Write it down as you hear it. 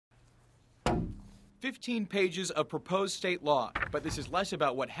15 pages of proposed state law, but this is less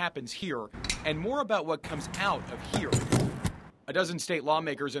about what happens here and more about what comes out of here. A dozen state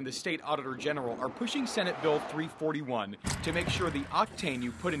lawmakers and the state auditor general are pushing Senate Bill 341 to make sure the octane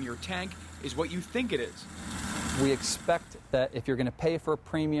you put in your tank is what you think it is. We expect that if you're going to pay for a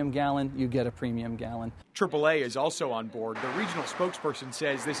premium gallon, you get a premium gallon. AAA is also on board. The regional spokesperson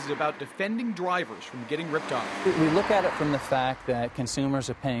says this is about defending drivers from getting ripped off. We look at it from the fact that consumers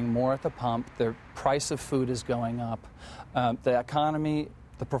are paying more at the pump, the price of food is going up, the economy,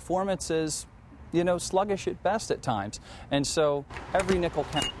 the performance is, sluggish at best at times. And so every nickel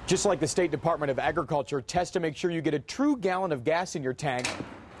counts. Just like the State Department of Agriculture tests to make sure you get a true gallon of gas in your tank,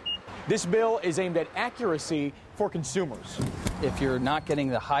 this bill is aimed at accuracy for consumers. If you're not getting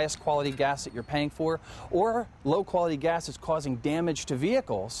the highest quality gas that you're paying for, or low quality gas is causing damage to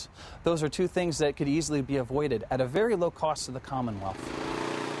vehicles, those are two things that could easily be avoided at a very low cost to the Commonwealth.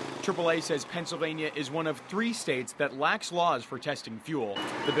 AAA says Pennsylvania is one of 3 states that lacks laws for testing fuel.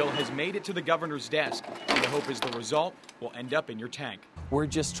 The bill has made it to the governor's desk, and the hope is the result will end up in your tank. We're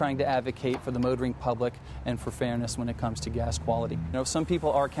just trying to advocate for the motoring public and for fairness when it comes to gas quality. Some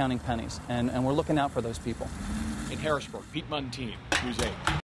people are counting pennies, and we're looking out for those people. In Harrisburg, Pete Muntean, News 8.